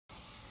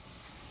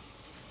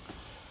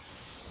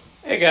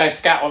Hey guys,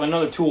 Scott with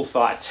another tool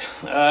thought.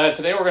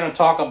 Today we're going to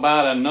talk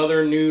about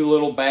another new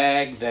little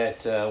bag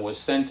that was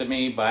sent to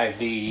me by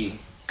the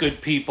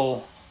good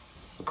people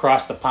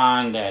across the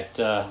pond at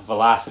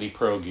Velocity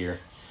Pro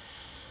Gear.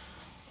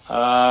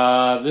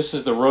 This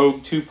is the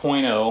Rogue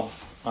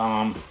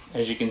 2.0.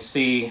 As you can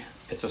see,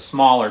 it's a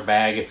smaller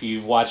bag. If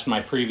you've watched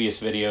my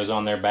previous videos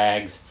on their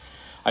bags,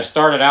 I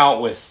started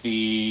out with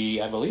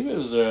the, I believe it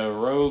was a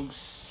Rogue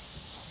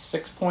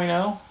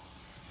 6.0,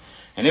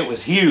 and it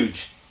was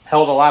huge.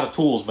 Held a lot of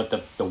tools, but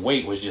the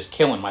weight was just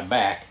killing my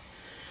back.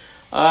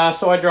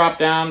 So I dropped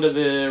down to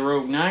the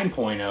Rogue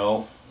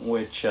 9.0,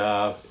 which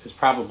is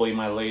probably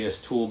my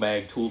latest tool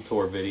bag tool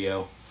tour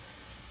video.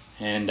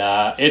 And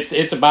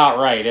it's about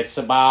right. It's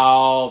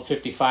about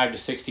 55 to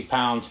 60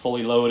 pounds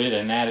fully loaded,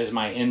 and that is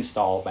my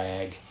install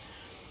bag.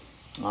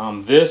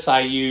 This I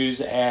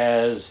use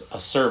as a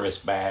service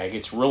bag.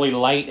 It's really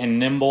light and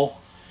nimble,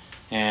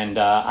 and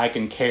I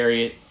can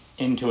carry it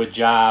into a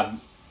job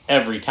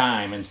every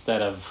time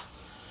instead of,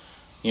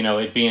 you know,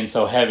 it being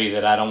so heavy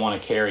that I don't want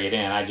to carry it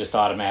in. I just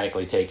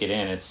automatically take it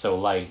in. It's so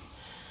light.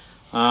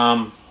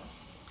 I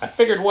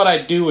figured what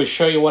I'd do is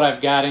show you what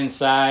I've got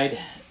inside,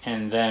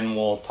 and then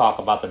we'll talk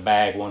about the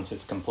bag once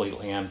it's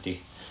completely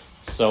empty.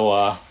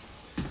 So,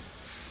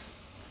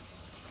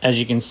 as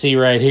you can see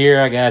right here,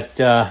 I got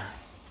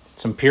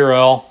some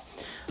Purell.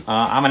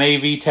 I'm an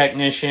AV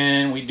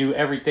technician. We do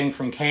everything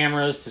from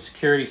cameras to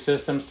security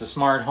systems to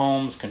smart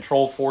homes,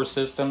 Control4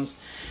 systems.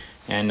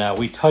 And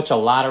we touch a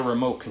lot of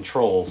remote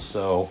controls,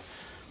 so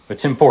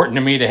it's important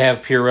to me to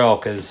have Purell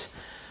because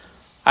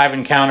I've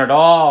encountered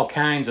all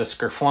kinds of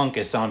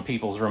skerflunkus on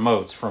people's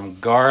remotes, from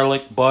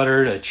garlic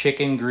butter to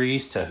chicken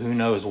grease to who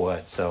knows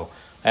what. So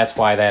that's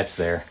why that's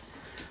there.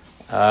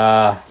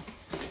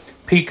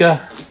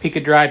 Pica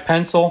dry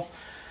pencil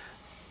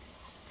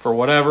for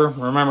whatever.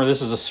 Remember,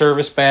 this is a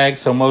service bag,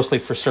 so mostly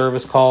for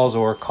service calls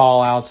or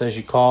call outs, as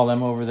you call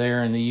them over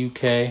there in the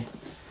UK.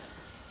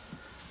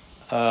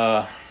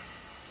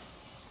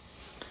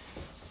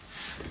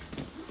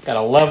 Got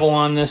a level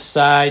on this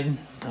side,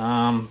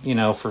 you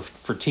know, for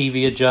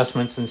TV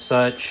adjustments and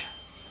such.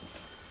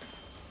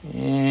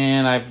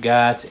 And I've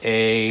got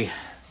a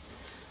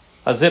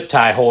zip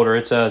tie holder.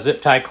 It's a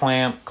zip tie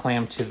clamp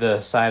to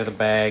the side of the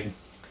bag.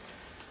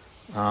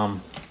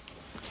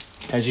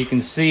 As you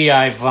can see,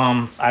 I've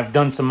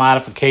done some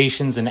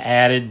modifications and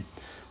added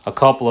a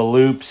couple of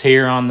loops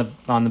here on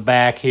the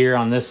back here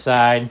on this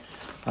side.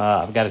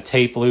 I've got a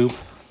tape loop.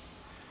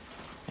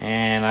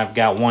 And I've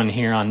got one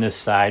here on this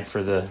side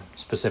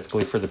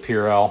specifically for the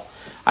Purell.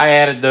 I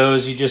added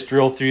those. You just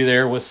drill through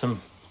there with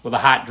a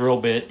hot drill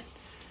bit.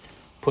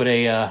 Put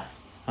a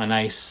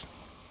nice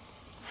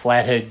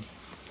flathead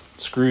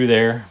screw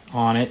there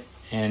on it,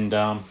 and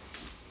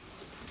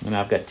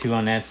I've got two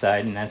on that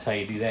side, and that's how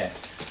you do that.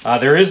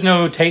 There is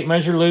no tape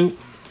measure loop,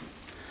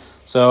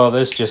 so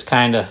this just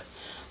kind of,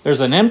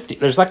 there's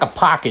like a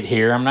pocket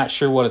here. I'm not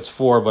sure what it's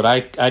for, but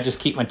I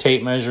just keep my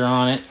tape measure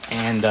on it,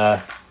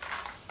 and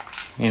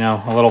you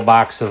know, a little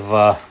box of,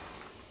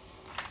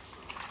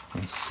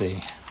 let's see.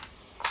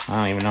 I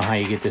don't even know how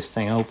you get this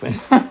thing open.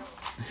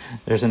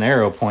 There's an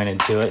arrow pointed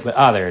to it, but,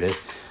 oh, there it is.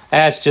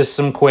 That's just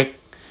some quick,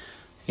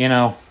 you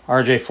know,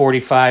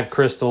 RJ45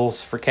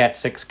 crystals for Cat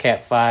 6,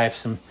 Cat 5.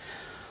 Some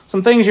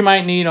things you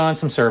might need on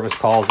some service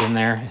calls in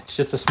there. It's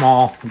just a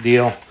small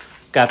deal.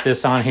 Got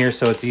this on here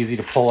so it's easy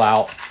to pull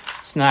out.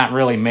 It's not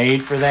really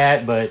made for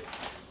that, but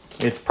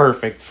it's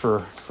perfect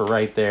for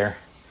right there.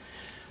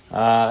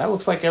 That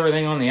looks like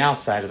everything on the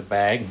outside of the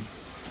bag.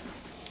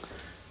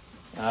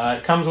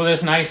 It comes with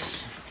this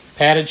nice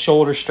padded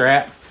shoulder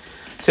strap.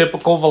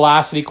 Typical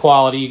Velocity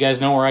quality. You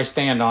guys know where I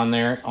stand on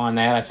that.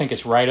 I think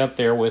it's right up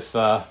there with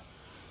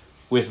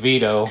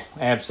Vito.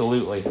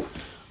 Absolutely.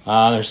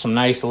 There's some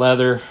nice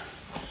leather.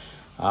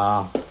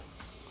 Lots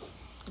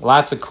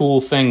of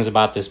cool things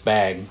about this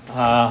bag.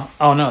 Oh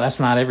no,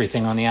 that's not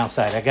everything on the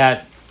outside. I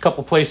got a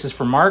couple places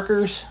for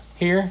markers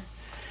here,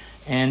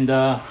 and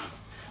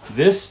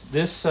this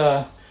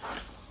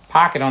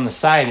pocket on the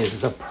side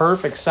is the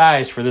perfect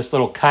size for this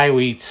little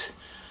Kaiweets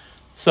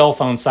cell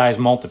phone size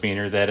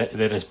multimeter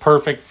that is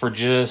perfect for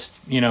just,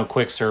 you know,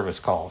 quick service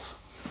calls.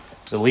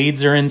 The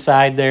leads are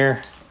inside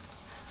there,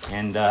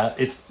 and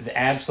it's the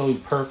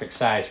absolute perfect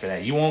size for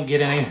that. You won't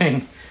get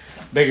anything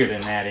bigger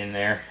than that in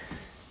there,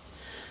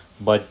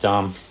 but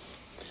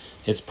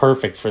it's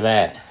perfect for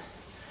that.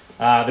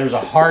 There's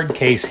a hard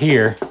case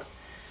here,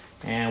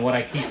 and what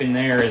I keep in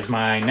there is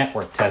my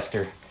network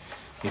tester,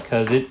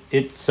 because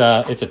it's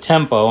a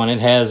Tempo, and it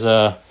has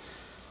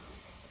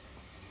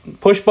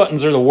push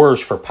buttons are the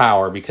worst for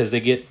power because they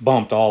get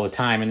bumped all the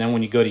time, and then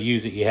when you go to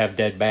use it, you have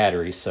dead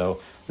batteries.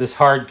 So this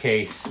hard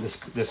case,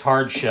 this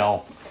hard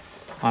shell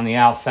on the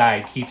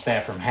outside keeps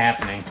that from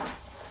happening.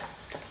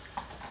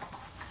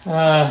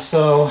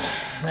 So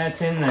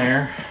that's in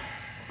there,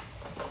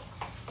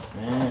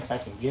 and if I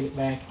can get it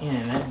back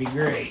in, that'd be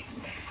great.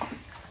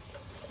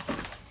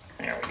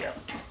 There we go.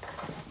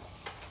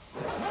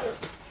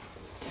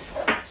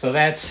 So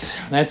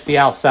that's the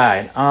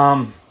outside.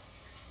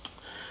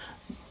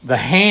 The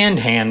hand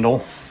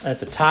handle at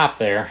the top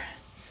there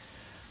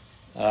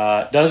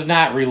Does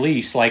not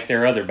release like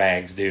their other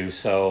bags do.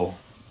 So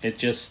it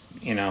just,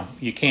 you know,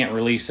 you can't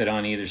release it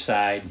on either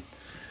side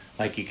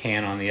like you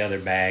can on the other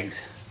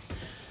bags.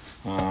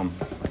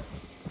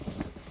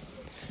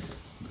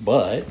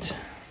 But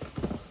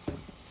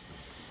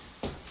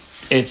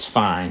it's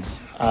fine.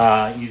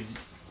 You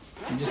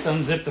just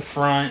unzip the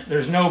front.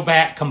 There's no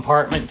back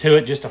compartment to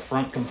it, just a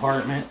front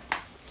compartment.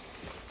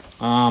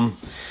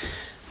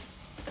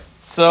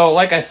 So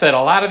like I said,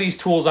 a lot of these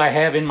tools I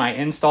have in my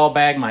install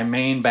bag, my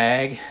main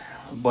bag,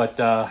 but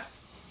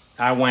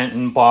I went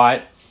and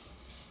bought,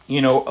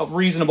 you know, a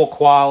reasonable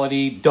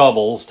quality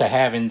doubles to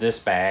have in this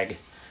bag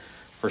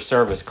for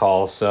service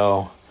calls.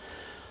 So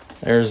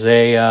there's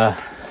a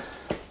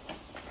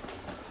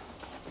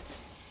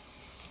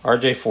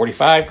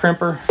RJ45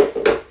 crimper,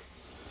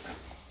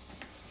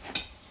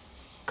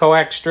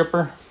 coax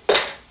stripper.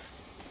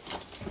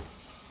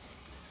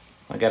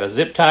 I got a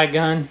zip tie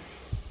gun.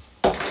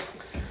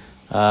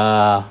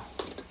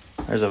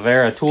 There's a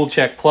Vera Tool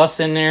Check Plus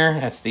in there.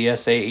 That's the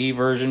SAE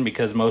version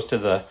because most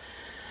of the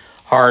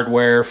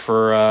hardware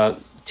for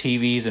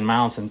TVs and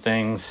mounts and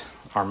things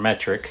are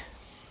metric.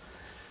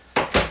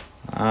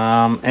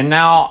 And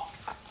now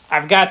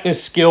I've got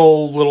this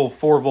Skil little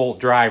 4-volt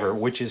driver,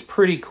 which is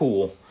pretty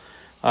cool.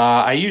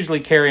 I usually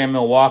carry a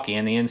Milwaukee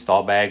in the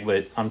install bag,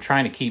 but I'm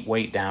trying to keep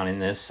weight down in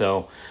this.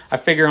 So I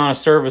figure on a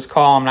service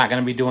call, I'm not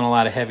going to be doing a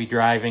lot of heavy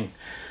driving.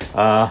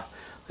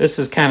 This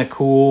is kind of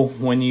cool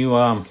when you,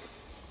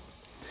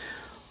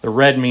 the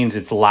red means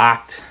it's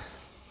locked.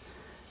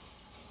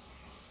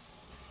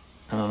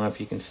 I don't know if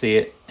you can see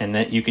it. And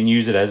that you can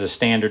use it as a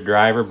standard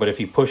driver, but if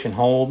you push and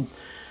hold,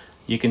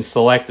 you can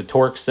select the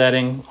torque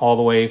setting all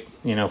the way,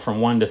 you know, from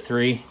 1 to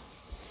 3.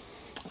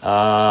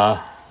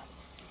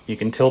 You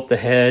can tilt the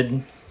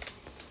head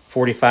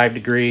 45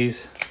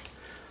 degrees.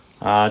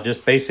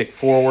 Just basic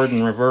forward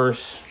and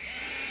reverse.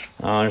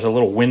 There's a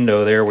little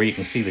window there where you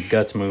can see the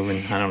guts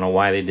moving. I don't know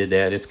why they did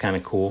that. It's kind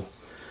of cool.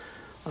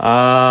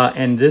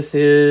 And this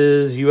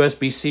is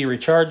USB-C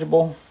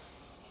rechargeable.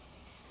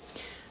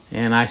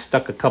 And I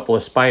stuck a couple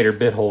of Spider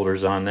bit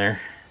holders on there.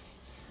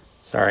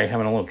 Sorry,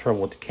 having a little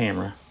trouble with the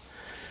camera.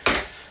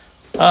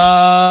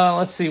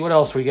 Let's see what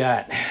else we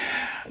got.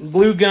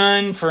 Glue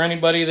gun for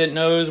anybody that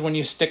knows when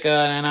you stick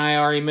an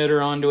IR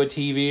emitter onto a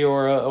TV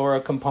or a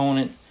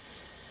component.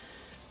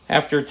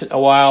 After a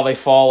while they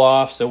fall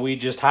off, so we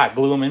just hot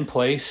glue them in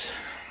place.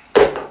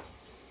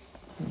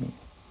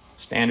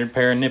 Standard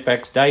pair of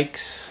Knipex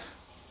dikes.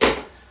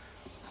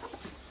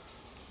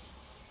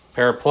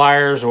 Pair of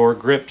pliers or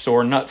grips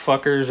or nut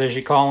fuckers as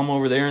you call them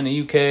over there in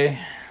the UK.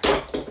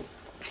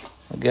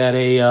 I got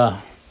a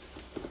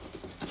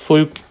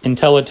Fluke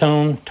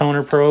IntelliTone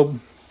toner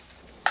probe.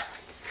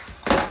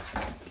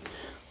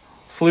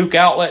 Fluke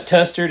outlet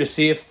tester to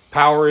see if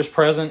power is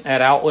present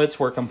at outlets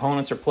where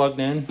components are plugged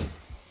in.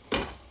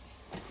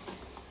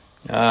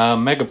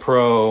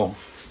 MegaPro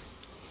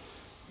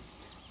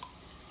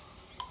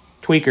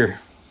tweaker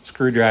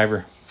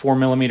screwdriver,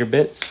 4mm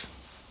bits.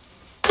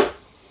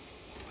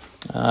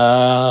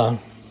 I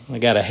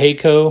got a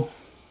Hayco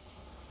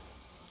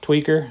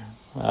tweaker.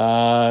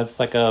 It's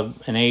like an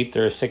 1/8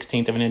 or a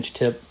 1/16 of an inch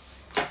tip.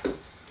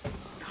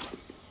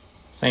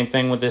 Same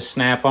thing with this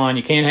snap-on.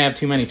 You can't have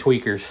too many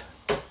tweakers.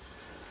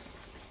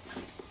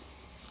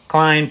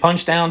 Klein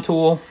punch down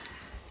tool.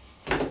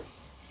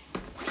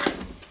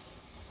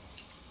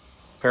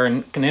 Pair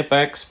of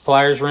Knipex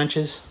pliers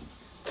wrenches.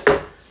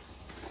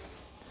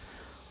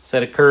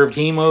 Set of curved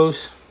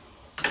Hemos.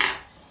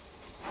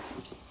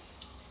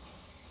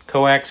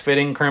 Coax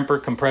fitting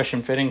crimper,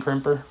 compression fitting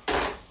crimper.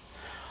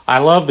 I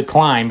love the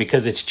Klein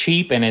because it's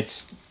cheap and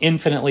it's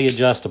infinitely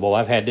adjustable.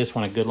 I've had this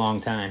one a good long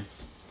time.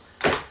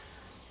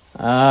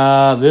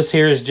 This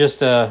here is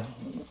just a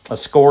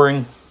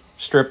scoring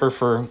stripper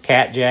for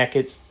cat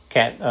jackets,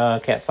 cat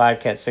 5,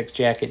 cat 6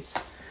 jackets.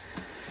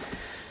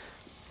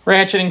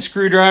 Ratcheting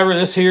screwdriver.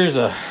 This here is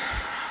a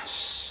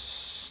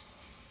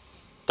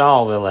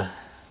Stahlwille.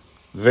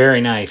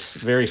 Very nice,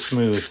 very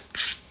smooth.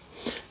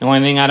 The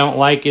only thing I don't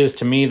like is,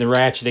 to me, the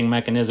ratcheting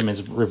mechanism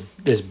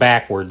is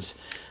backwards.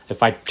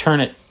 If I turn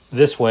it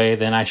this way,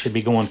 then I should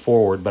be going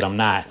forward, but I'm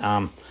not.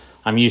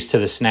 I'm used to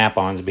the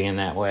snap-ons being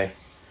that way.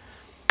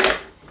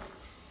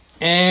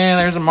 And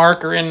there's a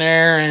marker in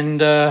there,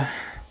 and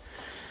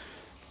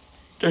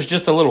there's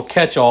just a little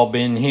catch-all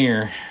bin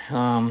here.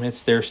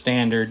 It's their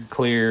standard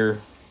clear,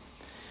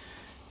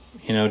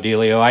 you know,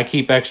 dealio. I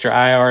keep extra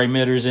IR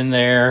emitters in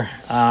there.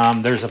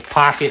 There's a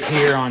pocket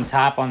here on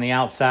top on the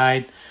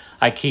outside.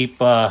 I keep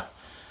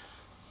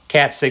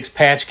Cat 6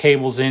 patch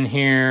cables in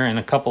here and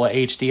a couple of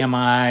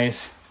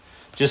HDMIs.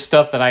 Just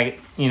stuff that I,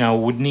 you know,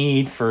 would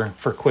need for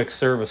quick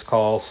service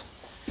calls.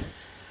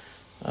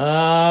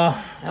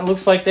 It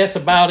looks like that's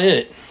about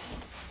it.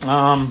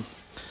 So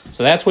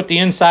that's what the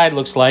inside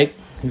looks like.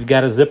 You've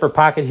got a zipper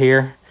pocket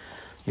here.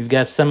 You've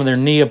got some of their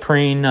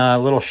neoprene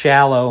little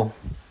shallow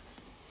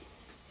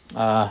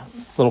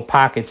little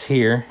pockets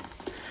here.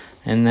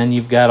 And then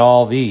you've got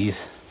all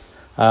these.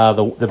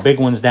 The big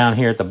ones down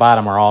here at the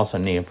bottom are also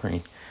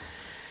neoprene.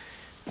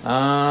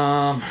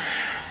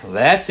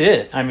 that's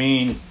it. I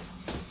mean,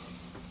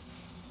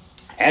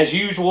 as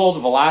usual, the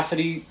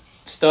Velocity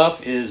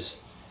stuff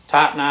is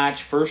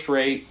top-notch,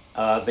 first-rate.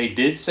 They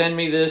did send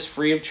me this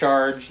free of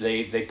charge.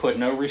 They put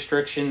no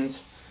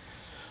restrictions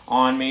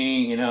on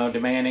me, you know,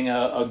 demanding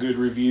a good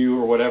review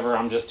or whatever.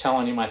 I'm just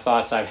telling you my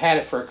thoughts. I've had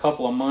it for a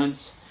couple of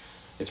months.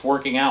 It's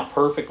working out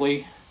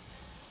perfectly.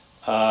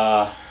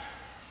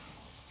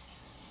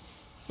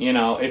 You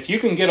know, if you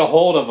can get a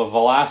hold of a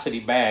Velocity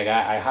bag,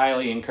 I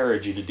highly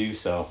encourage you to do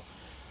so.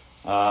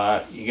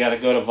 You got to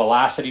go to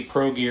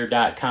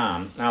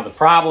velocityprogear.com. Now, the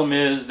problem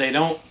is they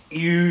don't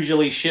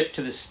usually ship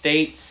to the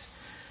States.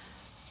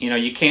 You know,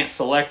 you can't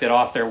select it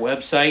off their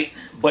website,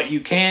 but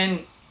you can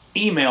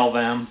email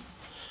them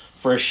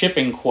for a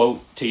shipping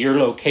quote to your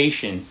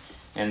location,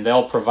 and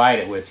they'll provide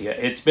it with you.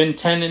 It's been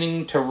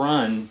tending to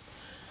run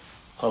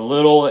a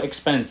little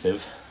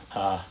expensive,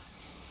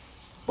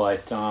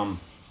 but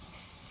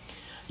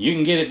you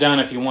can get it done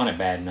if you want it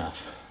bad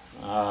enough.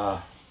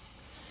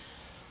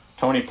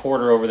 Tony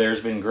Porter over there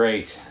has been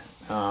great.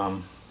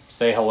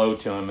 Say hello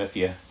to him if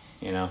you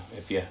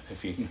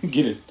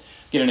get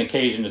an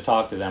occasion to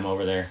talk to them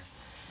over there.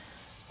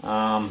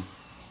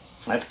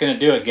 That's gonna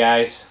do it,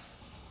 guys.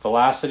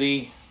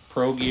 Velocity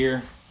Pro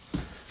Gear.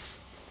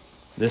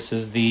 This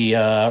is the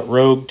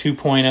Rogue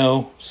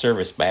 2.0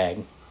 service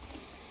bag.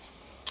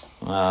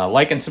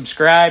 Like and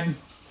subscribe.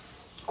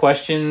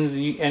 Questions,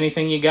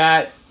 anything you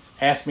got,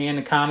 ask me in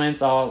the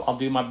comments. I'll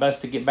do my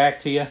best to get back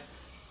to you.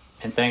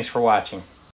 And thanks for watching.